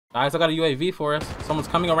Guys, I got a UAV for us. Someone's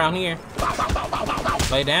coming around here.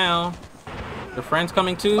 Lay down. Your friend's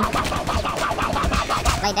coming too.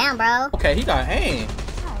 Lay down, bro. Okay, he got aim.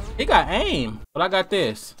 He got aim. But I got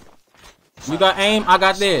this. You got aim, I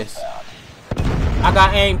got this. I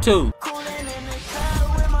got aim too.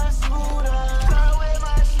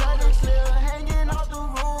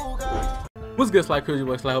 What's good, Sly Crazy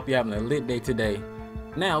Boys? I hope you're having a lit day today.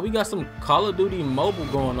 Now, we got some Call of Duty mobile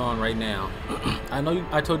going on right now. I know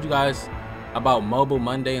I told you guys about Mobile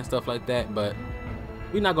Monday and stuff like that, but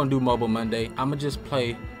we're not gonna do Mobile Monday. I'm gonna just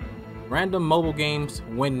play random mobile games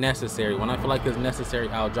when necessary. When I feel like it's necessary,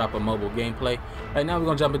 I'll drop a mobile gameplay. Right now, we're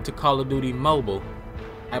gonna jump into Call of Duty Mobile.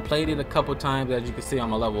 I played it a couple times. As you can see,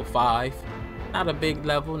 I'm a level 5. Not a big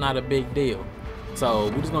level, not a big deal. So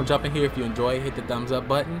we're just gonna jump in here. If you enjoy it, hit the thumbs up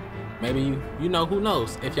button. Maybe you know, who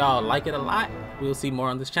knows? If y'all like it a lot, we'll see more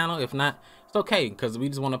on this channel. If not, it's okay, because we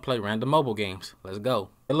just want to play random mobile games. Let's go.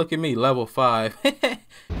 Hey, look at me, level 5.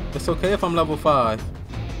 It's okay if I'm level 5.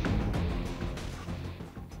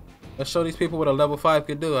 Let's show these people what a level 5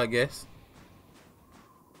 could do, I guess.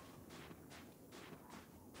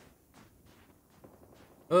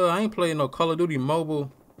 I ain't playing no Call of Duty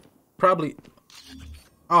mobile. Probably.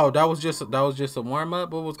 Oh, that was just a warm up.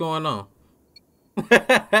 What was going on?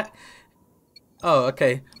 Oh,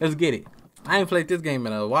 okay. Let's get it. I ain't played this game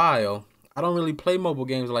in a while. I don't really play mobile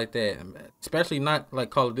games like that, especially not like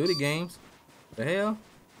Call of Duty games. The hell?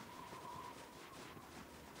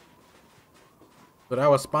 But that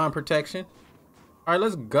was spawn protection. All right,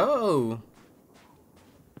 let's go.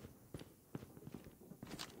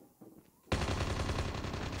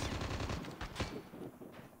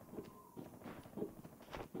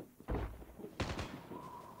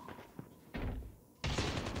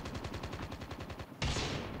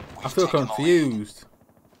 I feel confused.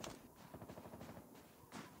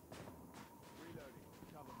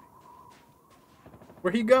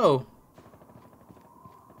 Where'd he go?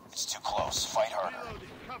 It's too close. Fight harder.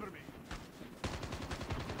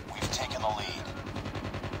 We've taken the lead.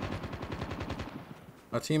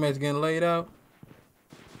 My teammate's getting laid out.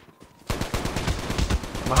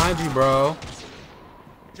 Behind you, bro.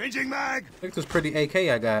 Changing mag. I think this pretty AK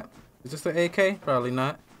I got. Is this an AK? Probably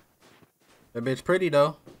not. That bitch pretty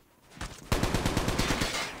though.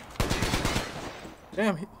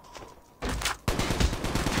 Damn.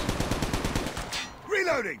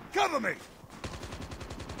 Reloading. Cover me.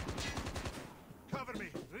 Cover me.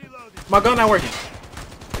 Reloading. My gun not working.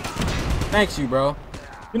 Thanks you, bro.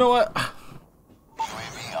 You know what?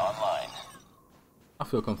 UAV online. I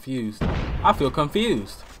feel confused. I feel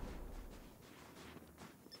confused.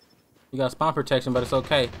 You got spawn protection, but it's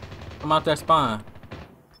okay. I'm out that spawn.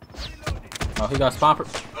 Oh, he got spawn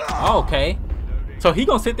oh, okay. So he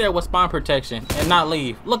gonna sit there with spawn protection and not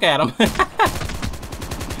leave. Look at him.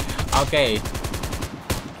 Okay.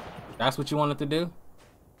 That's what you wanted to do?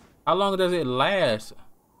 How long does it last?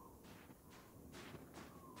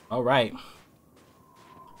 All right.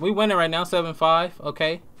 We winning right now, 7-5.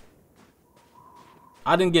 Okay.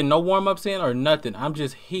 I didn't get no warm-ups in or nothing. I'm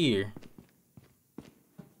just here.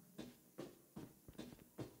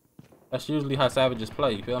 That's usually how savages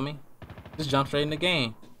play, you feel me? Just jump straight in the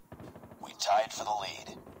game. We tied for the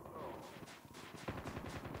lead.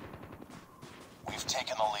 We've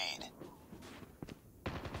taken the lead.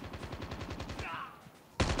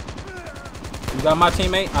 You got my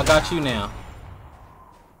teammate? I got you now.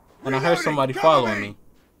 And I heard somebody following me.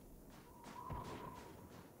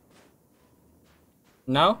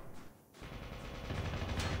 No?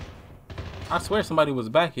 I swear somebody was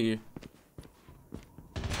back here.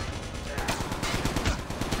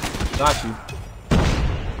 Got you.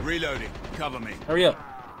 Reloading. Cover me. Hurry up.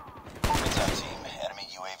 It's our team. Enemy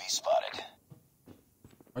UAV spotted.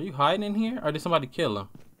 Are you hiding in here? Or did somebody kill him?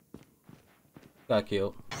 Got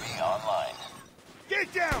killed. UAV online.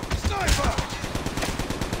 Get down! Sniper!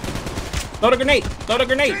 Throw the grenade! Throw the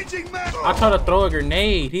grenade! I try to throw a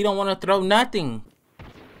grenade. He don't want to throw nothing.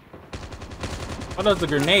 How does the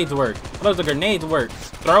grenades work? How does the grenades work?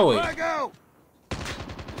 Throw it.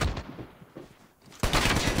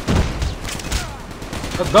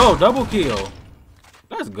 Let's go, double kill.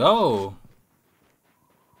 Let's go.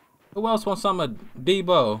 Who else wants some of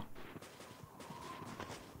Debo?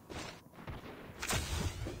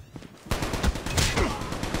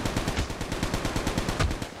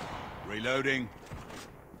 Reloading.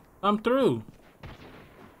 I'm through.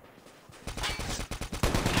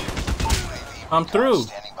 I'm through.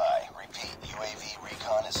 Standing by. Repeat. UAV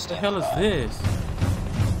recon is What the standing hell is by. this?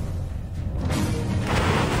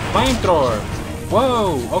 Flamethrower.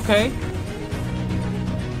 Whoa, okay.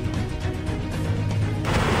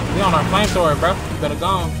 We on our flamethrower, bro. You better go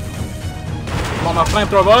on. I'm on my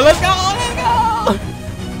flamethrower, bro. Let's go! Let's go!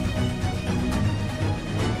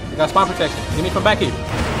 We got spawn protection. Get me from back here.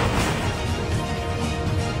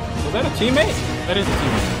 Was that a teammate? That is a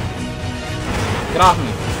teammate. Get off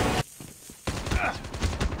me.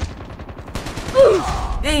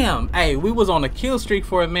 Damn. Hey, we was on a kill streak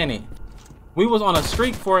for a minute. We was on a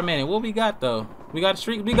streak for a minute. What we got though? We got a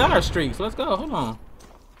streak. We got our streaks. Let's go. Hold on.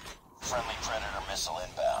 Friendly Predator missile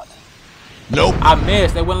inbound. Nope. I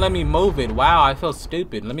missed. They wouldn't let me move it. Wow, I felt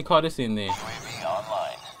stupid. Let me call this in then. UAV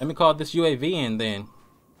online. Let me call this UAV in then.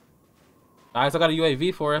 Guys, I got a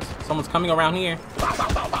UAV for us. Someone's coming around here.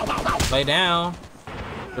 Lay down.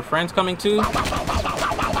 Your friend's coming too.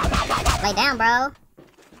 Lay down, bro.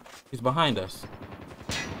 He's behind us.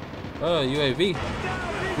 Oh, UAV.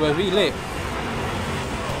 UAV lit.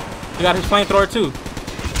 He got his flamethrower too.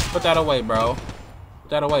 Put that away, bro. Put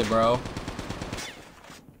that away, bro.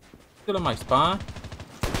 Still in my spawn.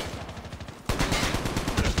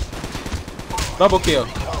 Double kill.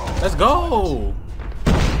 Let's go.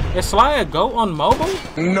 Is Sly a GOAT on mobile?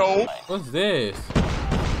 No. What's this?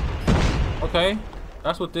 Okay.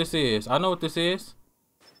 That's what this is. I know what this is.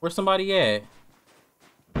 Where's somebody at?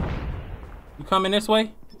 You coming this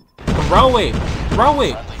way? Throw it. Throw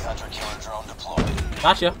it. Friendly hunter-killer drone deployed.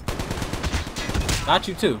 Gotcha. Got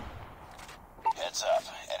you too. Heads up.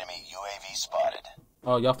 Enemy UAV spotted.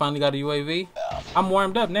 Oh, y'all finally got a UAV? I'm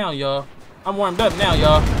warmed up now, y'all. I'm warmed up now,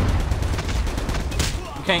 y'all.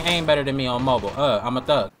 You can't aim better than me on mobile. I'm a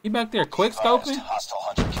thug. You back there quick scoping? Hostile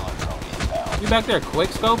hunter-killer drone inbound. You back there quick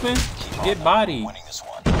scoping? Get bodied. Winning this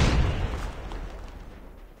one.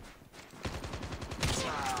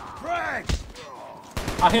 Frag!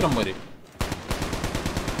 I hit him with it.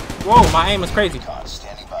 Whoa, my aim is crazy. Recon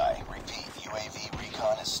standing by. Repeat. UAV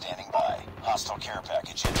recon is standing by. Hostile care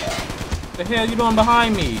package inbound. The hell you doing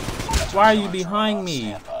behind me? Why are you behind me?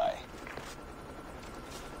 Stand by.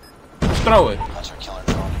 Just throw it. Hunter-killer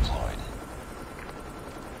drone deployed.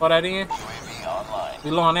 Throw that in. UAV online.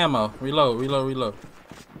 We low on ammo. Reload, reload, reload.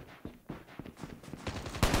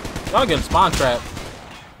 Y'all getting spawn trapped.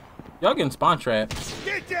 Y'all getting spawn trapped.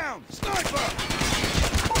 Get down! Sniper!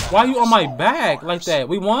 Why you on my back like that?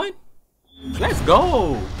 We won? Let's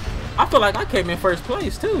go. I feel like I came in first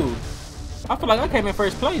place too.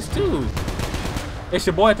 It's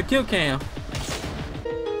your boy at the kill cam.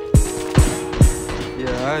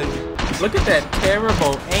 Yeah, Look at that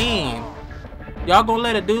terrible aim. Y'all gonna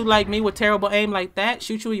let a dude like me with terrible aim like that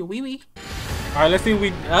shoot you with your wee wee? All right, let's see. We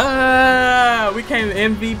came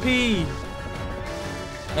MVP.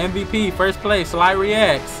 MVP, first place. Sly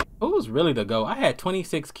reacts. Who was really the GOAT? I had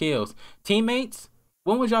 26 kills. Teammates,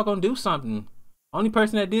 when was y'all gonna do something? Only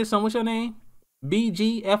person that did something. What's your name?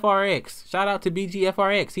 BGFRX. Shout out to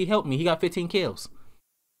BGFRX. He helped me. He got 15 kills.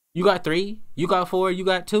 You got 3. You got 4. You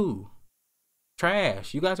got 2.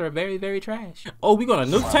 Trash. You guys are very, very trash. Oh, we gonna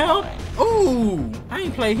nuke town? Ooh, I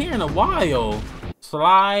ain't played here in a while.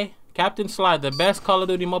 Sly. Captain Sly, the best Call of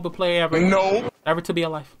Duty mobile player ever. No. Ever to be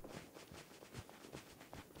alive.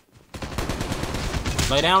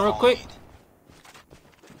 Lay down real quick.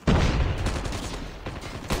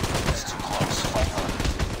 It's too close. Fight harder.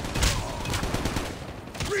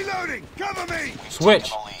 Reloading! Cover me!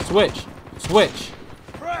 Switch. Switch. Switch.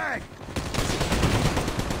 Frag!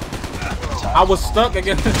 I was stuck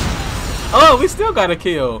against. Oh, we still got a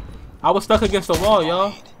kill. I was stuck against the wall,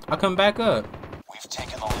 y'all. I come back up. We've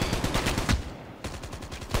taken the lead.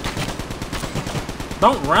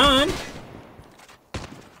 Don't run.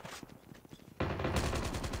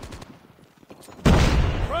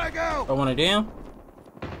 Frag out! I want it down.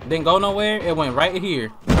 Didn't go nowhere. It went right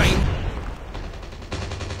here.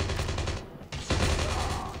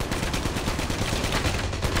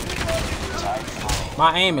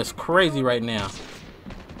 My aim is crazy right now.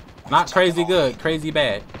 Not crazy good, crazy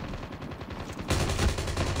bad.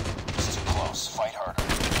 It's too close. Fight harder.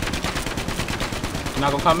 You're not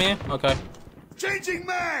gonna come in? Okay. Changing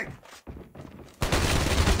mag!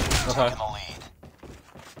 Okay. Taking the lead.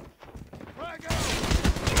 Frag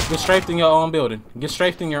out! Get strafed in your own building. Get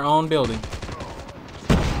strafed in your own building.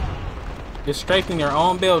 Get strafed in your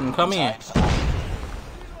own building. Come in. Tied for the lead.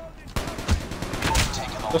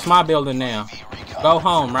 Taking the This lead. my building now. UAV recon Go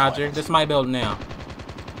home, deployed. Roger. This my building now.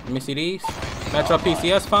 Let me see these. Metro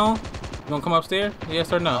PCS phone. You gonna come upstairs?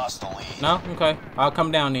 Yes or no? Lost the lead. No? Okay. I'll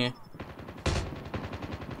come down then.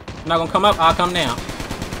 Not gonna come up, I'll come down.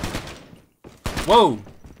 Whoa.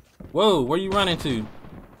 Whoa, where you running to?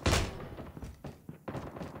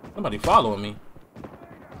 Somebody following me.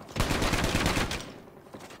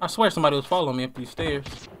 I swear somebody was following me up these stairs.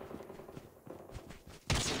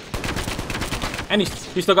 And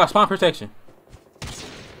he still got spawn protection.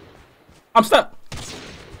 I'm stuck.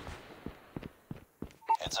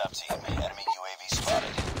 Heads up, team. Enemy UAV spotted.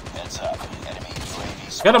 Heads up. Enemy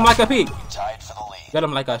UAV spotted. Get him like a pig. Tied for the lead. Got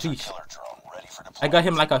him like a fish. Killer drone ready for deployment. I got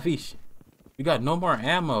him like a fish. We got no more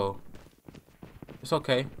ammo. It's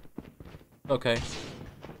okay. Okay.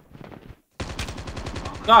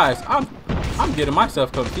 Guys, I'm getting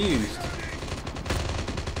myself confused.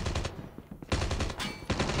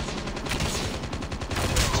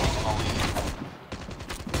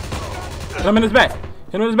 Hit him in his back.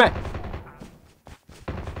 Hit him in his back.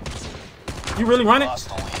 You really running?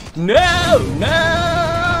 No!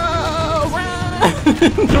 No!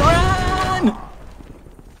 Run! Run!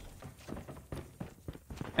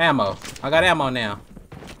 Ammo. I got ammo now.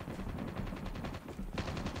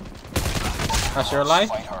 That's your life?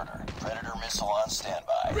 Fight harder. Predator missile on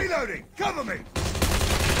standby. Reloading! Cover me!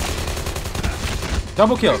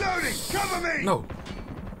 Double kill. Reloading! Cover me! No.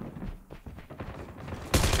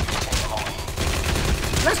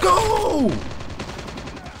 Let's go!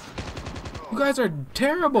 You guys are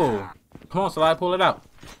terrible. Come on, Sly, pull it out.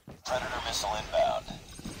 Predator missile inbound.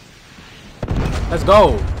 Let's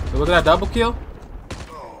go. Was that a double kill?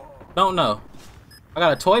 Don't know. I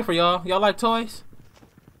got a toy for y'all. Y'all like toys?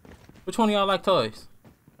 Which one of y'all like toys?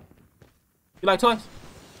 You like toys?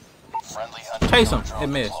 Friendly hunter Chase him. drone It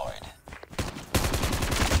missed. deployed.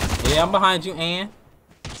 Yeah, I'm behind you, and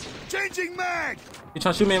Changing mag! you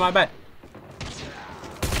trying to shoot me in my back?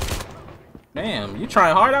 Damn, you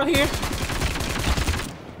trying hard out here?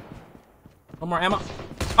 No more ammo.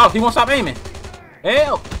 Oh, he won't stop aiming.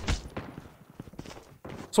 Help!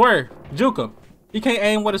 Swear, juke him. He can't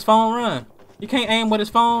aim with his phone run. He can't aim with his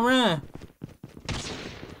phone run.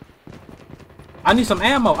 I need some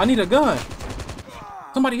ammo. I need a gun.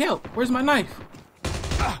 Somebody help. Where's my knife?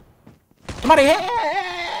 Somebody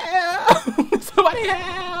help! Somebody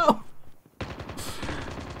help!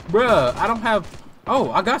 Bruh, I don't have...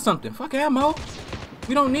 Oh, I got something. Fuck ammo.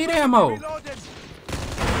 We don't need ammo. Reloading!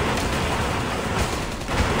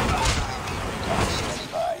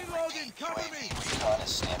 Reloading! Cover me! Recon is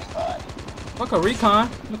standing by. Fuck a recon.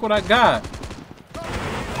 Look what I got. Killer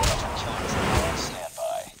drone on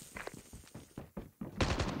standby.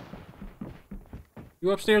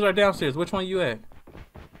 You upstairs or downstairs? Which one you at?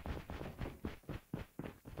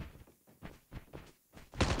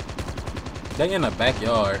 They in the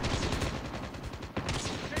backyard.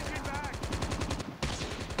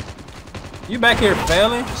 You back here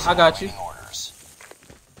failing? I got you. Orders.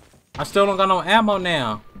 I still don't got no ammo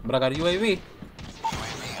now, but I got a UAV.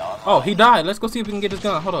 UAV on. Oh, he died. Let's go see if we can get his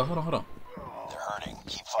gun. Hold on. They're hurting.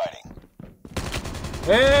 Keep fighting.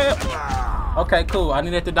 Yeah. Okay, cool. I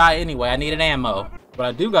needed to die anyway. I needed ammo.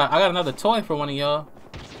 But I got another toy for one of y'all.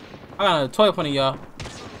 I got another toy for one of y'all.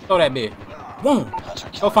 Throw that bit. Boom.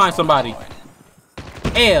 Go find somebody.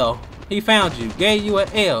 L. He found you. Gave you an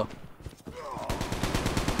L.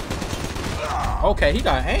 Okay, he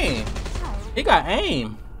got aim. He got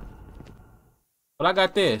aim. But I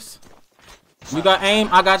got this. You got aim?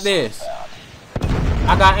 I got this.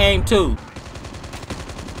 I got aim too.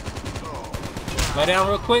 Lay down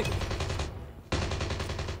real quick.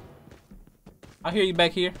 I hear you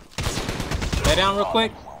back here. Lay down real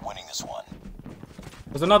quick. We're winning this one.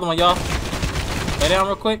 There's another one, y'all. Lay down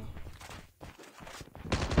real quick.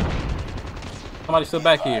 Somebody's still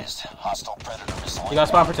back here. Hostile predator missile. You got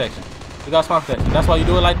spawn protection. You got spawn protection. That's why you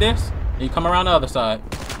do it like this, and you come around the other side.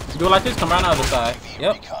 You do it like this, come around the other side.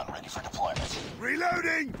 Yep. Recon ready for deployment.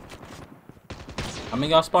 Reloading! I'm in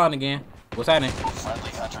y'all spawn again. What's happening? Friendly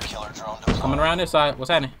hunter killer drone deployed. Coming around this side.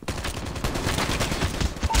 What's happening?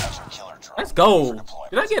 Hunter killer drone Let's go. ready for deployment.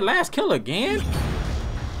 Did I get last kill again?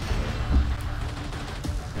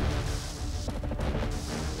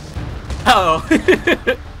 Oh,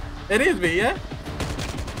 it is me, yeah?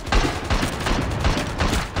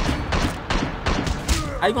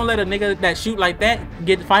 How you gonna let a nigga that shoot like that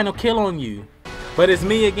get the final kill on you? But it's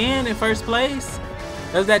me again in first place?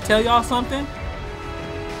 Does that tell y'all something?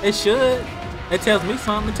 It should. It tells me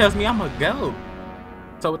something. It tells me I'm a GOAT.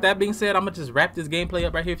 So with that being said, I'm gonna just wrap this gameplay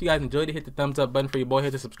up right here. If you guys enjoyed it, hit the thumbs up button for your boy.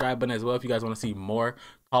 Hit the subscribe button as well if you guys want to see more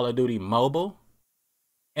Call of Duty Mobile.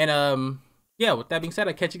 And yeah, with that being said,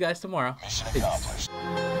 I'll catch you guys tomorrow. Mission Peace. accomplished.